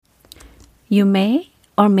You may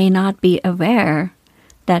or may not be aware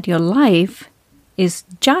that your life is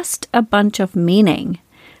just a bunch of meaning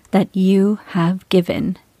that you have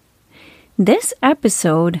given. This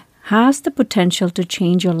episode has the potential to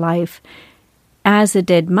change your life as it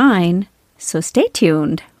did mine, so stay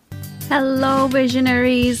tuned. Hello,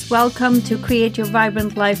 visionaries. Welcome to Create Your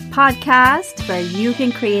Vibrant Life podcast, where you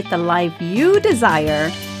can create the life you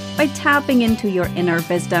desire by tapping into your inner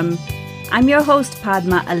wisdom. I'm your host,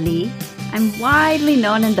 Padma Ali. I'm widely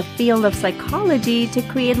known in the field of psychology to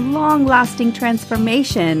create long-lasting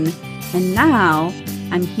transformation. And now,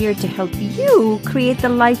 I'm here to help you create the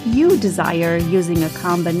life you desire using a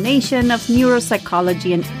combination of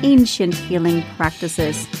neuropsychology and ancient healing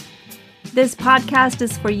practices. This podcast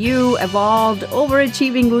is for you, evolved,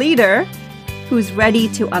 overachieving leader who's ready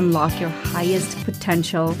to unlock your highest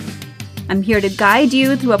potential. I'm here to guide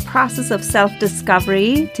you through a process of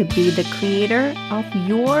self-discovery to be the creator of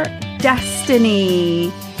your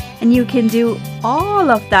destiny. And you can do all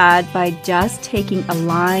of that by just taking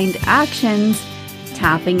aligned actions,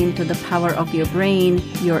 tapping into the power of your brain,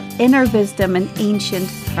 your inner wisdom, and ancient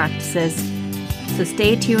practices. So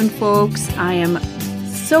stay tuned, folks. I am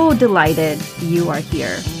so delighted you are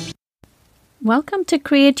here. Welcome to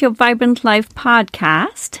Create Your Vibrant Life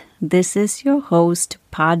podcast. This is your host,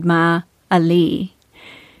 Padma Ali.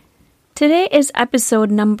 Today is episode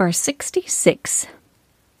number 66.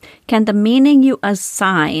 Can the meaning you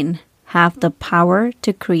assign have the power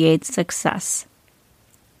to create success?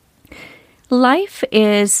 Life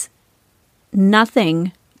is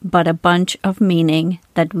nothing but a bunch of meaning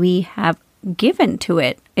that we have given to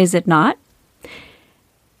it, is it not?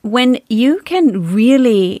 When you can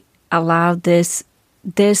really allow this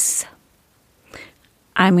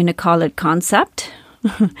I'm going to call it concept,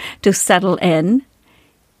 to settle in,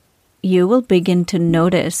 you will begin to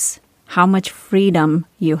notice how much freedom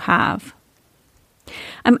you have.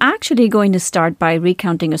 I'm actually going to start by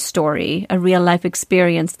recounting a story, a real-life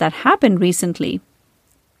experience that happened recently.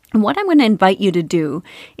 And what I'm going to invite you to do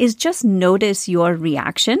is just notice your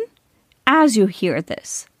reaction as you hear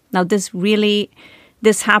this. Now, this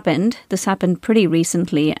happened pretty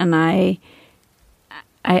recently, and I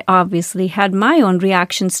obviously had my own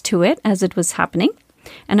reactions to it as it was happening,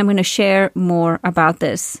 and I'm going to share more about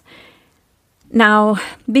this. Now,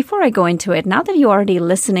 before I go into it, now that you're already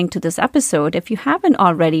listening to this episode, if you haven't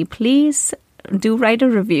already, please do write a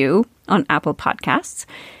review on Apple Podcasts,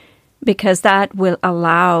 because that will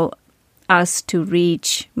allow us to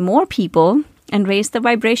reach more people and raise the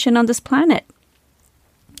vibration on this planet.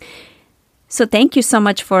 So thank you so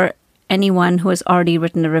much for anyone who has already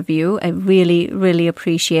written a review. I really, really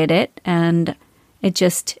appreciate it. And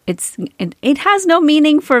it has no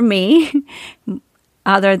meaning for me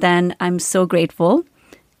other than I'm so grateful.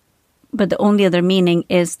 But the only other meaning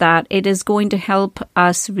is that it is going to help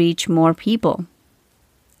us reach more people.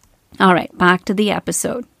 All right, back to the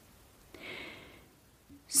episode.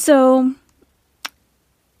 So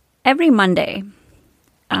every Monday,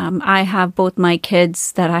 I have both my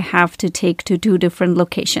kids that I have to take to two different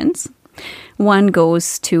locations. My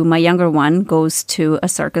younger one goes to a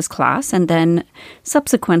circus class, and then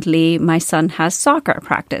subsequently my son has soccer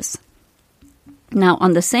practice. Now,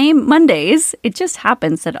 on the same Mondays, it just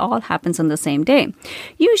happens that all happens on the same day.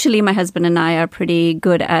 Usually, my husband and I are pretty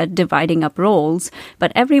good at dividing up roles,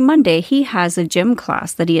 but every Monday, he has a gym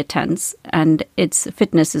class that he attends, and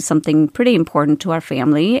fitness is something pretty important to our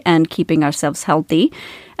family and keeping ourselves healthy.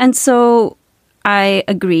 And so I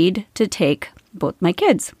agreed to take both my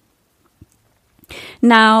kids.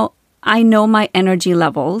 Now, I know my energy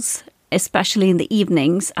levels, especially in the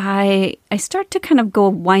evenings. I start to kind of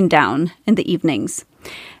wind down in the evenings.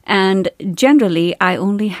 And generally, I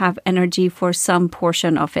only have energy for some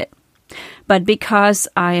portion of it. But because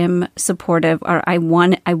I am supportive, or I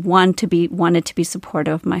wanted to be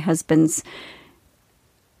supportive of my husband's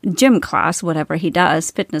gym class, whatever he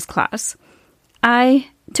does, fitness class, I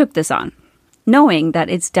took this on, knowing that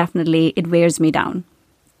it wears me down.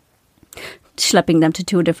 Schlepping them to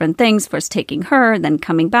two different things, first taking her, then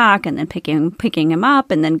coming back, and then picking him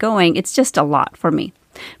up, and then going. It's just a lot for me.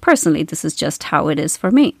 Personally, this is just how it is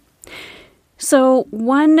for me. So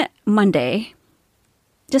one Monday,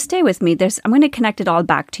 just stay with me. I'm going to connect it all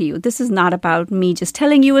back to you. This is not about me just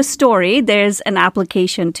telling you a story. There's an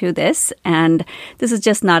application to this, and this is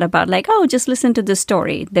just not about just listen to this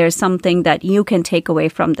story. There's something that you can take away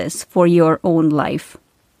from this for your own life.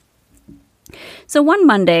 So one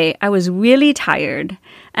Monday, I was really tired,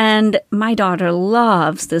 and my daughter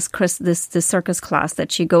loves this circus class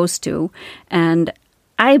that she goes to, and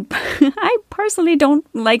I personally don't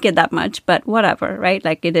like it that much, but whatever, right?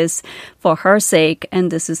 Like it is for her sake,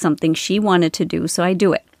 and this is something she wanted to do, so I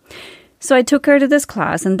do it. So I took her to this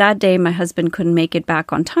class, and that day my husband couldn't make it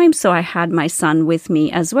back on time, so I had my son with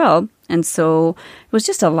me as well. And so it was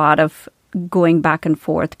just a lot of going back and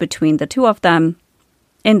forth between the two of them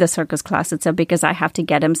in the circus class itself, because I have to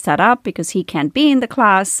get him set up because he can't be in the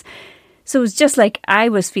class. So it was just like I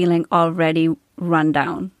was feeling already run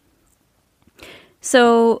down.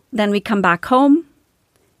 So then we come back home.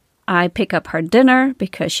 I pick up her dinner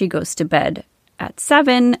because she goes to bed at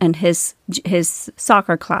 7, and his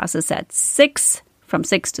soccer class is at 6, from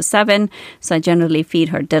 6 to 7. So I generally feed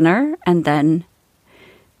her dinner, and then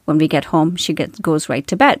when we get home, she goes right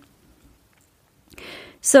to bed.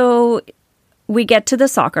 So we get to the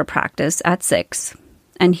soccer practice at 6,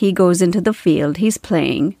 and he goes into the field. He's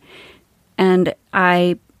playing, and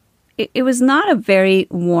it was not a very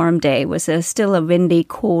warm day. It was still a windy,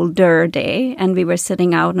 colder day. And we were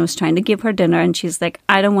sitting out, and I was trying to give her dinner. And she's like,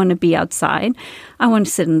 I don't want to be outside. I want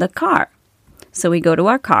to sit in the car. So we go to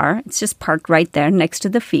our car. It's just parked right there next to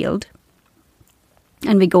the field.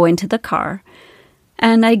 And we go into the car.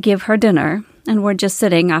 And I give her dinner. And we're just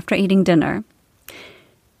sitting after eating dinner.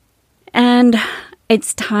 And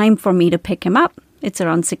it's time for me to pick him up. It's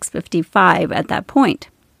around 6:55 at that point.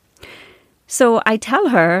 So I tell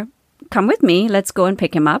her, come with me, let's go and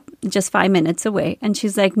pick him up, just 5 minutes away. And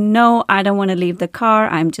she's like, no, I don't want to leave the car.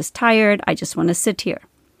 I'm just tired. I just want to sit here.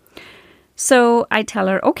 So I tell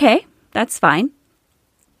her, okay, that's fine.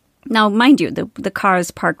 Now, mind you, the car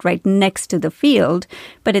is parked right next to the field,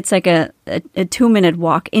 but it's like a 2-minute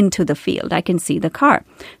walk into the field. I can see the car.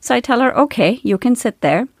 So I tell her, okay, you can sit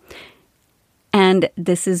there. And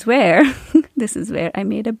this is where I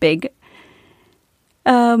made a big,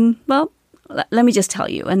 let me just tell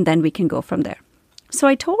you, and then we can go from there. So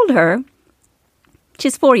I told her,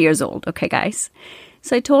 she's 4 years old, okay, guys?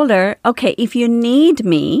 So I told her, okay, if you need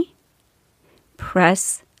me,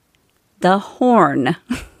 press the horn.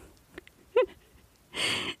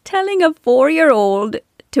 Telling a 4-year-old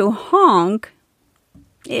to honk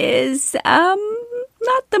is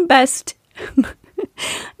not the best,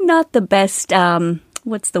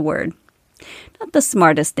 what's the word? Not the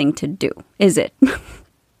smartest thing to do, is it?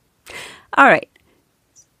 All right,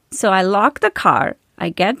 so I lock the car, I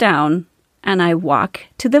get down, and I walk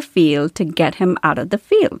to the field to get him out of the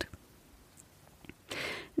field.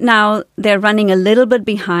 Now, they're running a little bit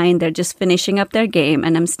behind, they're just finishing up their game,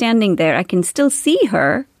 and I'm standing there, I can still see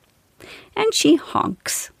her, and she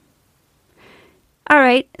honks. All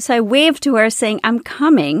right, so I wave to her saying, I'm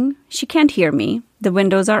coming. She can't hear me. The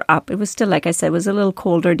windows are up. It was still, like I said, it was a little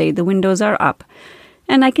colder day. The windows are up.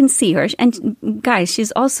 And I can see her. And guys,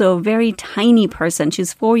 she's also a very tiny person.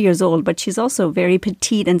 She's 4 years old, but she's also a very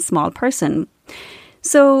petite and small person.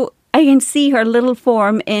 So I can see her little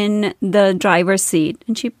form in the driver's seat.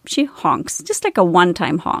 And she honks, just like a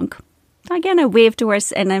one-time honk. Again, I wave to her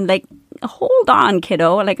and I'm like, hold on,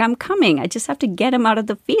 kiddo. Like, I'm coming. I just have to get him out of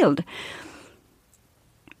the field.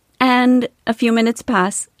 And a few minutes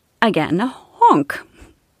pass. Again, a honk.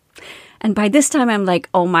 And by this time, I'm like,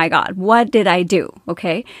 oh my God, what did I do?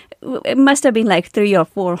 Okay. It must have been like 3 or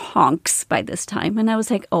 4 honks by this time. And I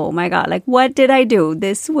was like, oh my God, like, what did I do?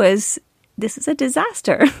 This is a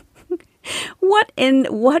disaster. What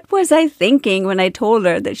was I thinking when I told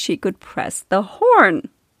her that she could press the horn?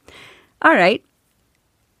 All right.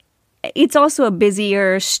 It's also a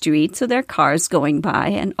busier street, so there are cars going by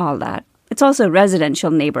and all that. It's also a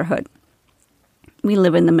residential neighborhood. We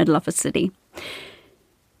live in the middle of a city.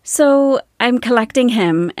 So I'm collecting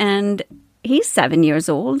him, and he's 7 years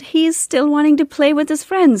old. He's still wanting to play with his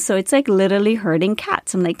friends. So it's like literally herding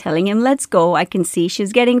cats. I'm like telling him, let's go. I can see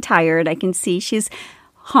she's getting tired. I can see she's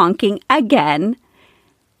honking again.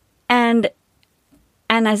 And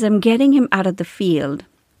as I'm getting him out of the field,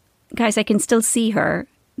 guys, I can still see her.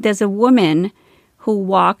 There's a woman who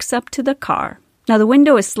walks up to the car. Now the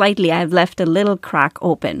window is I've left a little crack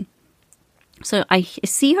open. So I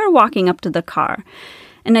see her walking up to the car.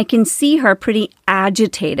 And I can see her pretty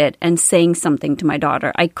agitated and saying something to my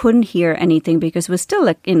daughter. I couldn't hear anything because it was still,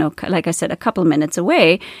 like I said, a couple minutes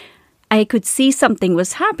away. I could see something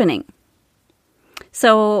was happening.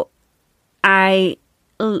 So I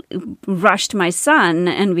rushed my son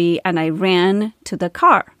and I ran to the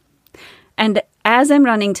car. And as I'm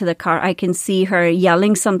running to the car, I can see her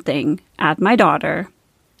yelling something at my daughter,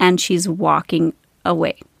 and she's walking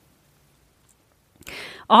away.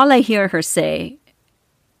 All I hear her say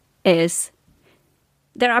is,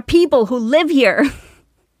 there are people who live here.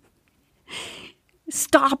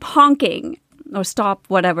 Stop honking, or stop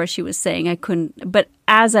whatever she was saying. I couldn't. But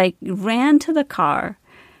as I ran to the car,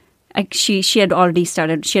 She had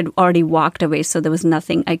already walked away, so there was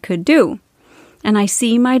nothing I could do. And I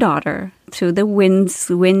see my daughter through the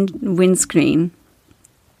windscreen,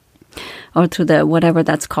 or through the whatever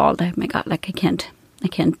that's called. Oh my God, like I can't.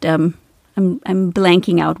 I'm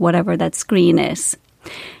blanking out whatever that screen is.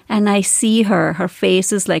 And I see her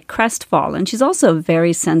face is like crestfallen. She's also a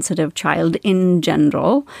very sensitive child in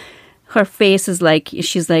general. Her face is like,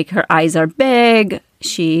 her eyes are big.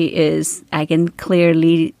 I can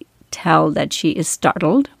clearly tell that she is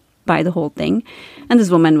startled by the whole thing. And this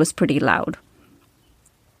woman was pretty loud.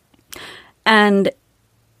 And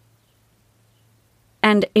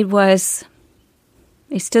I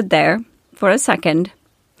stood there for a second.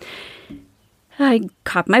 I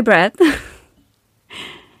caught my breath.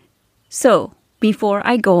 So, before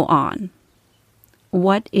I go on,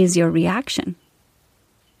 what is your reaction?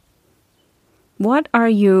 What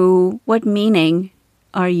meaning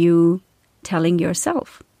are you telling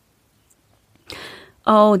yourself?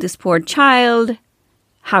 Oh, this poor child.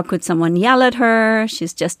 How could someone yell at her?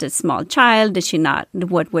 She's just a small child.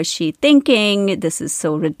 What was she thinking? This is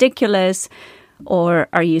so ridiculous. Or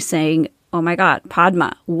are you saying, oh my God,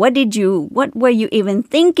 Padma, what were you even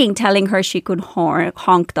thinking telling her she could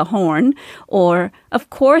honk the horn? Or, of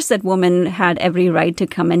course, that woman had every right to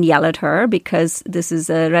come and yell at her because this is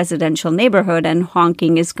a residential neighborhood and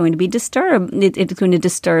honking is going to be disturbed. It's going to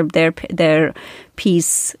disturb their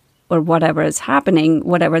peace or whatever is happening,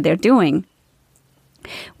 whatever they're doing.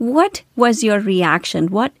 What was your reaction?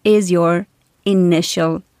 What is your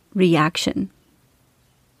initial reaction?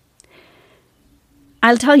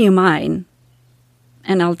 I'll tell you mine,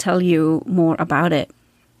 and I'll tell you more about it.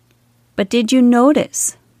 But did you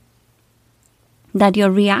notice that your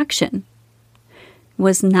reaction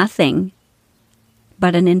was nothing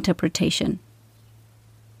but an interpretation?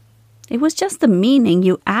 It was just the meaning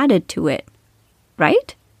you added to it,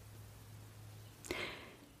 right?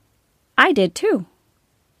 I did too.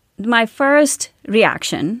 My first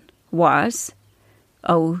reaction was,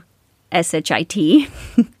 oh, SHIT,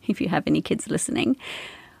 if you have any kids listening.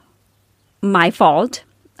 My fault.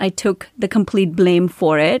 I took the complete blame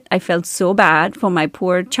for it. I felt so bad for my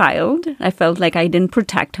poor child. I felt like I didn't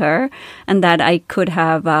protect her and that I could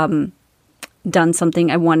have done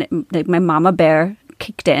something I wanted, like my mama bear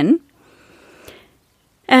kicked in.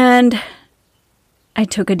 And I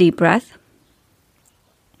took a deep breath.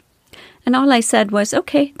 And all I said was,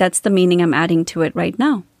 okay, that's the meaning I'm adding to it right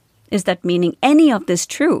now. Is that meaning any of this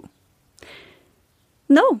true?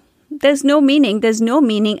 No, there's no meaning. There's no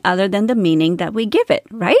meaning other than the meaning that we give it,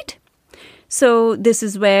 right? So this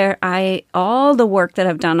is where all the work that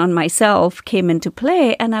I've done on myself came into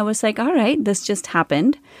play. And I was like, all right, this just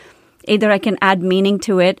happened. Either I can add meaning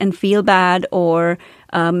to it and feel bad or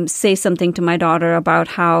say something to my daughter about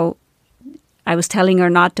how I was telling her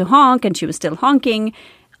not to honk and she was still honking.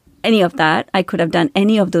 Any of that. I could have done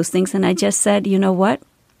any of those things. And I just said, you know what?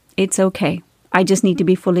 It's okay. I just need to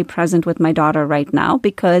be fully present with my daughter right now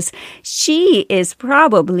because she is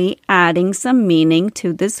probably adding some meaning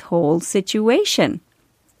to this whole situation.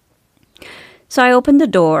 So I opened the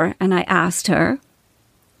door and I asked her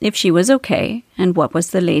if she was okay and what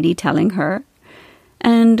was the lady telling her.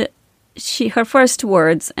 And her first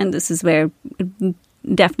words, and this is where it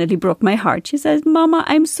definitely broke my heart. She says, Mama,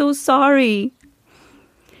 I'm so sorry.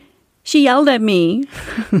 She yelled at me.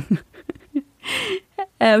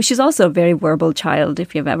 She's also a very verbal child,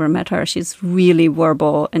 if you've ever met her. She's really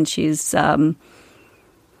verbal, and she's a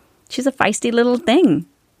feisty little thing.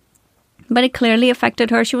 But it clearly affected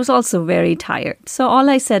her. She was also very tired. So all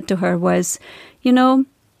I said to her was,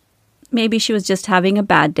 maybe she was just having a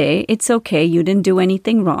bad day. It's okay. You didn't do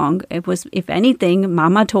anything wrong. It was, if anything,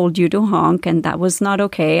 Mama told you to honk, and that was not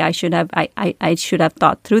okay. I should have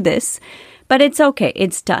thought through this. But it's okay.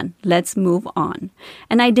 It's done. Let's move on.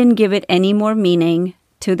 And I didn't give it any more meaning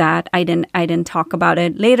to that. I didn't talk about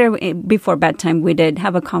it. Later, before bedtime, we did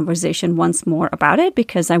have a conversation once more about it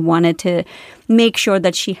because I wanted to make sure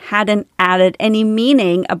that she hadn't added any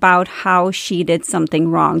meaning about how she did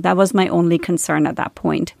something wrong. That was my only concern at that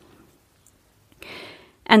point.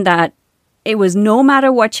 And that it was no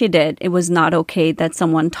matter what she did, it was not okay that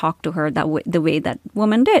someone talked to her the way that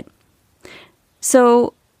woman did.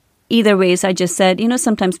 So either ways, I just said,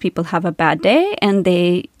 sometimes people have a bad day and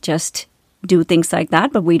they just do things like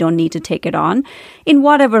that, but we don't need to take it on. In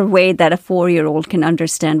whatever way that a 4-year-old can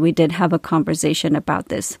understand, we did have a conversation about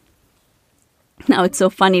this. Now, it's so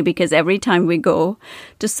funny because every time we go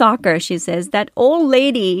to soccer, she says, that old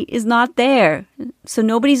lady is not there, so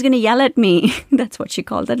nobody's going to yell at me. That's what she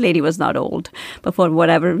called. That lady was not old. But for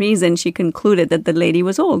whatever reason, she concluded that the lady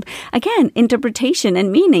was old. Again, interpretation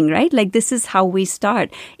and meaning, right? Like this is how we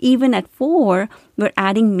start. Even at 4, we're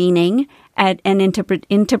adding meaning and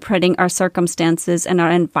interpreting our circumstances and our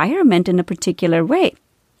environment in a particular way.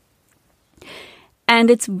 And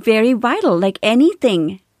it's very vital, like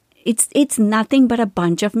anything. It's nothing but a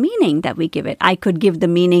bunch of meaning that we give it. I could give the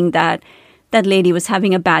meaning that that lady was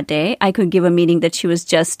having a bad day. I could give a meaning that she was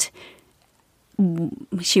just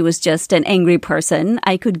an angry person.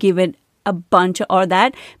 I could give it a bunch, or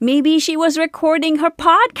that maybe she was recording her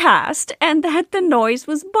podcast and that the noise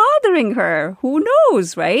was bothering her. Who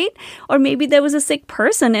knows, right? Or maybe there was a sick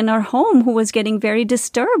person in our home who was getting very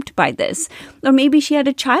disturbed by this. Or maybe she had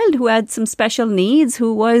a child who had some special needs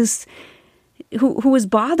who was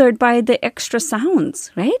bothered by the extra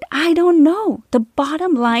sounds, right? I don't know. The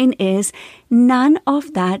bottom line is none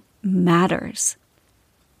of that matters.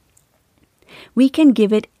 We can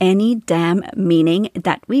give it any damn meaning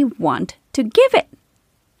that we want to give it.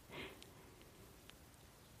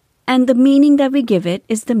 And the meaning that we give it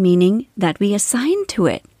is the meaning that we assign to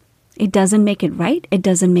it. It doesn't make it right. It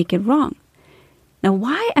doesn't make it wrong. Now,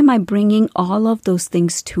 why am I bringing all of those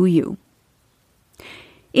things to you?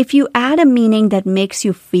 If you add a meaning that makes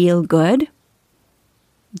you feel good,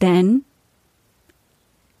 then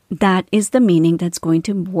that is the meaning that's going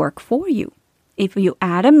to work for you. If you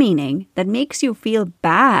add a meaning that makes you feel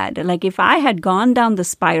bad, like if I had gone down the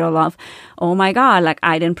spiral of, oh my God, like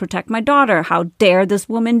I didn't protect my daughter, how dare this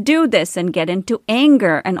woman do this, and get into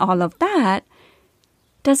anger and all of that,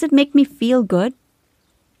 does it make me feel good?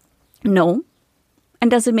 No. And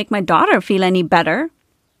does it make my daughter feel any better?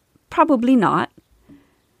 Probably not.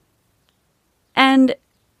 And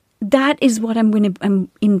that is what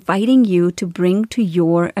I'm inviting you to bring to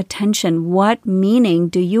your attention. What meaning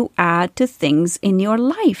do you add to things in your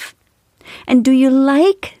life? And do you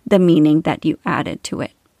like the meaning that you added to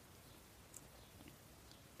it?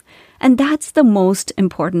 And that's the most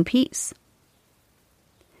important piece.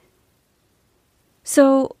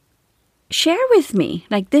 So share with me,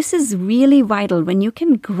 like this is really vital. When you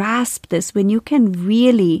can grasp this, when you can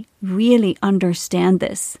really, really understand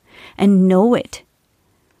this and know it,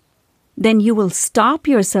 then you will stop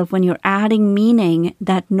yourself when you're adding meaning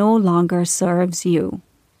that no longer serves you.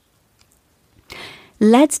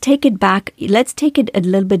 Let's take it back. Let's take it a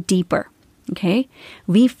little bit deeper, okay?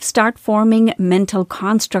 We start forming mental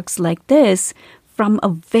constructs like this from a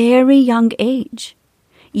very young age.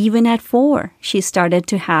 Even at 4, she started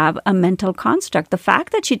to have a mental construct. The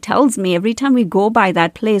fact that she tells me every time we go by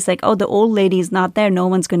that place, like, oh, the old lady's not there, no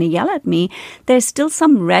one's going to yell at me, there's still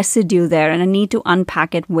some residue there, and I need to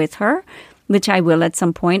unpack it with her, which I will at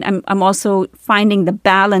some point. I'm also finding the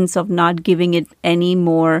balance of not giving it any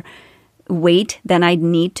more weight than I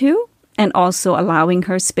need to, and also allowing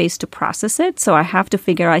her space to process it. So I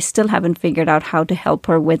still haven't figured out how to help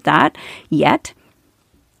her with that yet.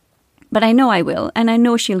 But I know I will, and I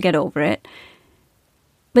know she'll get over it.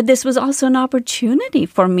 But this was also an opportunity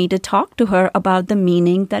for me to talk to her about the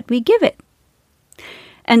meaning that we give it.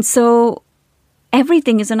 And so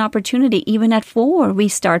everything is an opportunity. Even at 4, we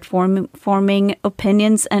start forming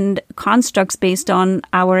opinions and constructs based on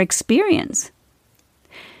our experience.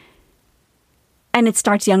 And it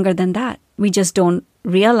starts younger than that. We just don't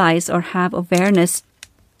realize or have awareness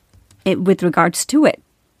with regards to it.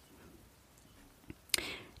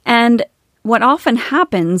 And what often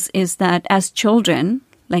happens is that as children,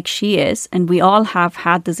 like she is, and we all have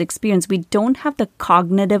had this experience, we don't have the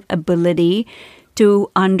cognitive ability to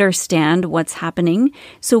understand what's happening.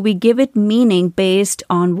 So we give it meaning based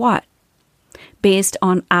on what? Based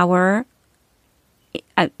on our,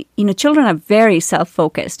 children are very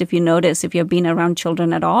self-focused. If you notice, if you've been around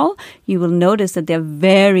children at all, you will notice that they're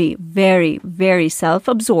very, very, very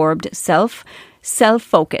self-absorbed,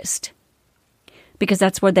 self-focused. Because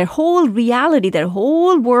that's where their whole reality, their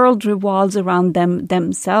whole world revolves around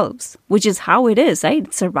themselves, which is how it is, right?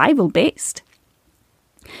 It's survival-based.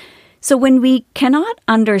 So when we cannot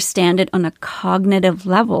understand it on a cognitive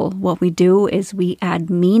level, what we do is we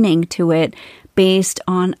add meaning to it based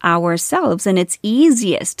on ourselves. And it's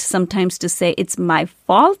easiest sometimes to say, it's my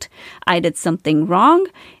fault, I did something wrong,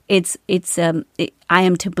 I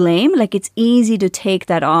am to blame. Like it's easy to take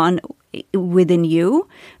that on within you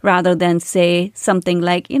rather than say something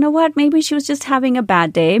like, you know what, maybe she was just having a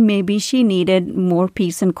bad day. Maybe she needed more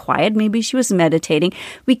peace and quiet. Maybe she was meditating.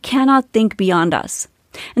 We cannot think beyond us.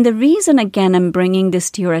 And the reason, again, I'm bringing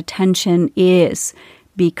this to your attention is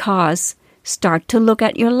because start to look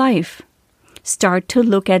at your life. Start to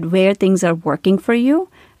look at where things are working for you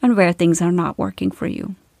and where things are not working for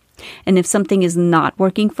you. And if something is not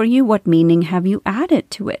working for you, what meaning have you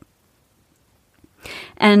added to it?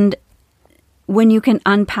 And when you can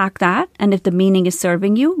unpack that, and if the meaning is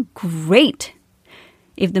serving you, great.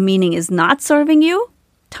 If the meaning is not serving you,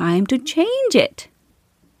 time to change it.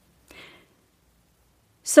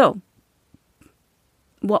 So,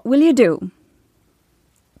 what will you do?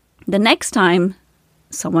 The next time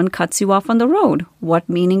someone cuts you off on the road, what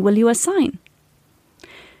meaning will you assign?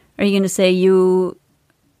 Are you going to say, you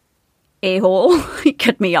a-hole, you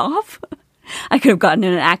cut me off? I could have gotten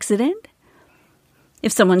in an accident.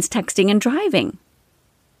 If someone's texting and driving,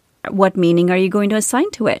 what meaning are you going to assign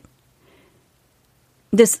to it?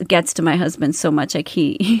 This gets to my husband so much. Like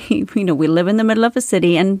we live in the middle of a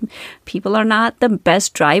city and people are not the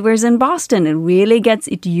best drivers in Boston.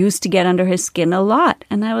 It used to get under his skin a lot.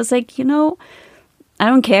 And I was like, I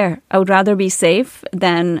don't care. I would rather be safe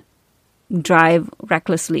than drive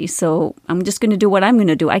recklessly. So I'm just going to do what I'm going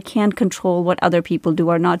to do. I can't control what other people do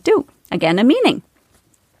or not do. Again, a meaning.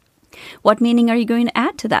 What meaning are you going to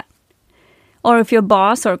add to that? Or if your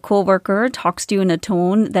boss or coworker talks to you in a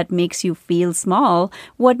tone that makes you feel small,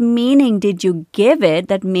 what meaning did you give it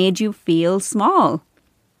that made you feel small?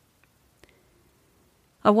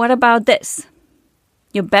 Or what about this?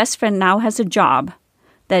 Your best friend now has a job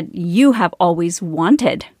that you have always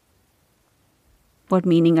wanted. What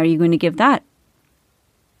meaning are you going to give that?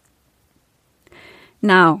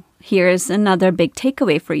 Now, here's another big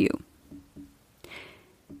takeaway for you.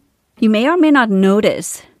 You may or may not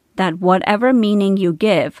notice that whatever meaning you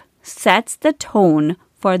give sets the tone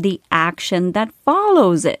for the action that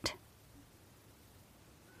follows it.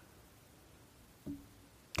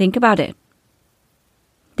 Think about it.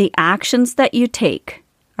 The actions that you take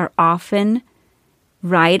are often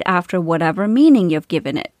right after whatever meaning you've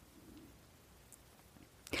given it.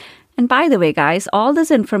 And by the way, guys, all this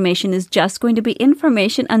information is just going to be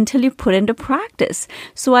information until you put into practice.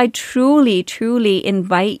 So I truly, truly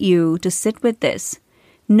invite you to sit with this.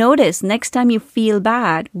 Notice next time you feel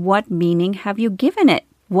bad, what meaning have you given it?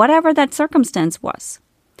 Whatever that circumstance was.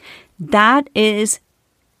 That is,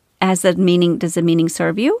 does the meaning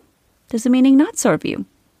serve you? Does the meaning not serve you?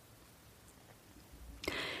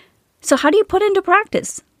 So how do you put it into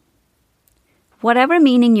practice? Whatever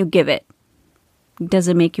meaning you give it, does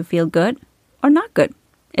it make you feel good or not good?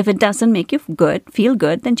 If it doesn't make you feel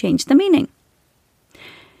good, then change the meaning.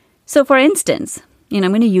 So for instance, I'm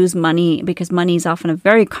going to use money because money is often a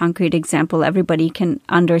very concrete example everybody can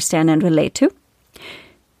understand and relate to.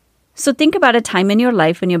 So think about a time in your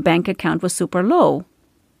life when your bank account was super low.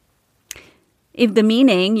 If the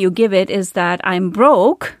meaning you give it is that I'm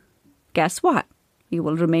broke, guess what? You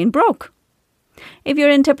will remain broke. If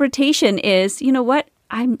your interpretation is, you know what?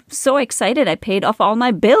 I'm so excited I paid off all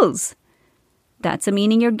my bills. That's a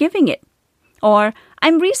meaning you're giving it. Or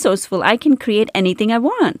I'm resourceful. I can create anything I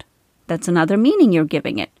want. That's another meaning you're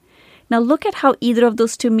giving it. Now look at how either of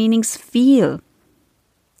those two meanings feel.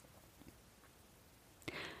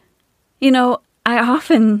 I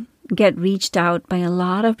often get reached out by a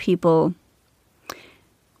lot of people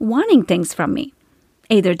wanting things from me,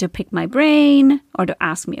 either to pick my brain or to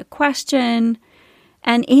ask me a question.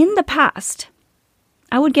 And in the past,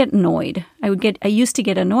 I would get annoyed. I used to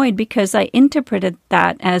get annoyed because I interpreted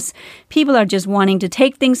that as people are just wanting to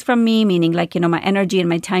take things from me, meaning my energy and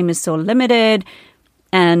my time is so limited.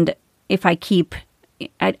 And if I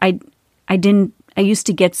used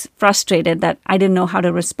to get frustrated that I didn't know how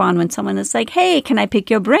to respond when someone is like, hey, can I pick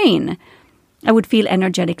your brain? I would feel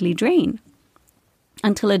energetically drained.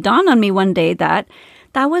 Until it dawned on me one day that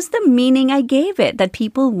was the meaning I gave it, that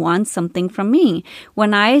people want something from me.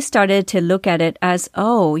 When I started to look at it as,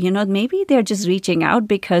 maybe they're just reaching out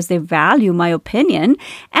because they value my opinion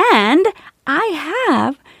and I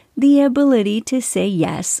have the ability to say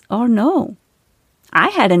yes or no. I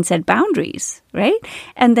hadn't set boundaries, right?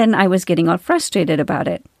 And then I was getting all frustrated about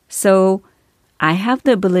it. So I have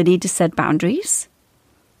the ability to set boundaries.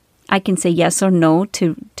 I can say yes or no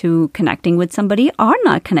to connecting with somebody or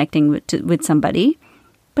not connecting with somebody.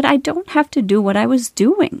 But I don't have to do what I was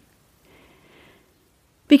doing.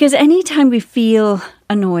 Because anytime we feel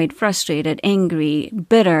annoyed, frustrated, angry,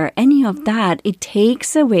 bitter, any of that, it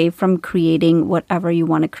takes away from creating whatever you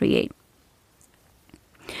want to create.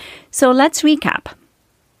 So let's recap.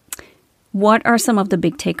 What are some of the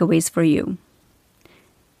big takeaways for you?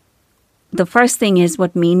 The first thing is,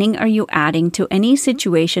 what meaning are you adding to any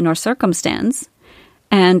situation or circumstance?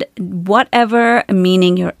 And whatever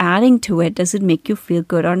meaning you're adding to it, does it make you feel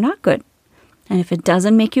good or not good? And if it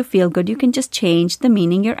doesn't make you feel good, you can just change the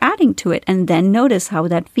meaning you're adding to it and then notice how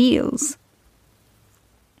that feels.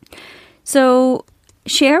 So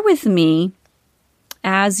share with me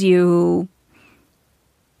as you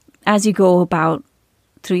go about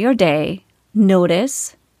through your day,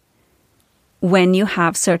 notice when you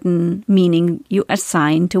have certain meaning you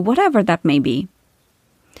assign to whatever that may be.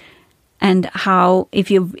 And how, if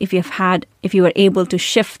you were able to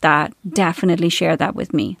shift that, definitely share that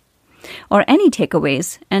with me. Or any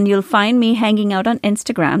takeaways. And you'll find me hanging out on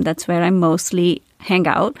Instagram. That's where I mostly hang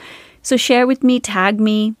out. So share with me, tag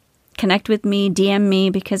me, connect with me, DM me,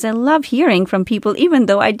 because I love hearing from people, even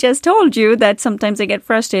though I just told you that sometimes I get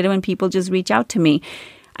frustrated when people just reach out to me.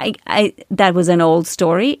 That was an old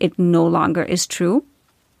story. It no longer is true.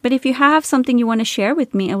 But if you have something you want to share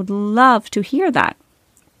with me, I would love to hear that.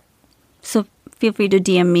 So feel free to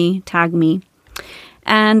DM me, tag me.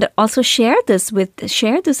 And also share this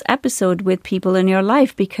episode with people in your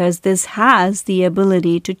life, because this has the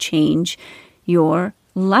ability to change your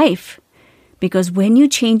life. Because when you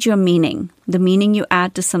change your meaning, the meaning you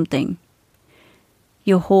add to something,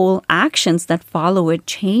 your whole actions that follow it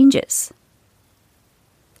changes.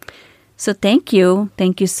 So thank you.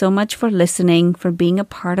 Thank you so much for listening, for being a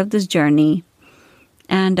part of this journey.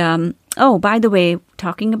 And, by the way,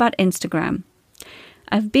 talking about Instagram,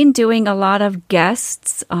 I've been doing a lot of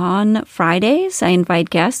guests on Fridays. I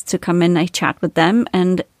invite guests to come in, I chat with them,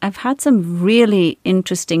 and I've had some really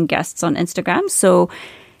interesting guests on Instagram. So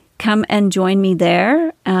come and join me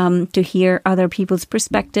there to hear other people's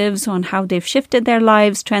perspectives on how they've shifted their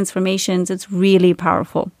lives, transformations. It's really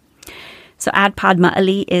powerful. So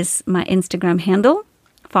 @PadmaAli is my Instagram handle.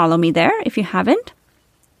 Follow me there if you haven't.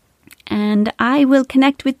 And I will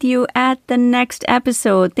connect with you at the next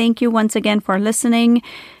episode. Thank you once again for listening,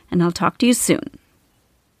 and I'll talk to you soon.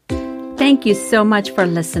 Thank you so much for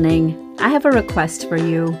listening. I have a request for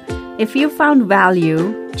you. If you found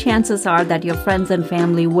value, chances are that your friends and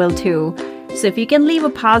family will too. So if you can leave a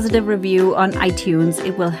positive review on iTunes,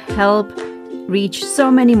 it will help reach so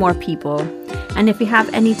many more people. And if you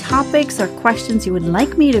have any topics or questions you would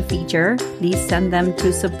like me to feature, please send them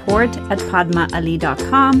to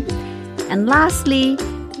support@padmaali.com. And lastly,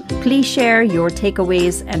 please share your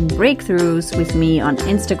takeaways and breakthroughs with me on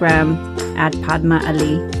Instagram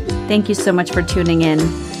 @PadmaAli. Thank you so much for tuning in.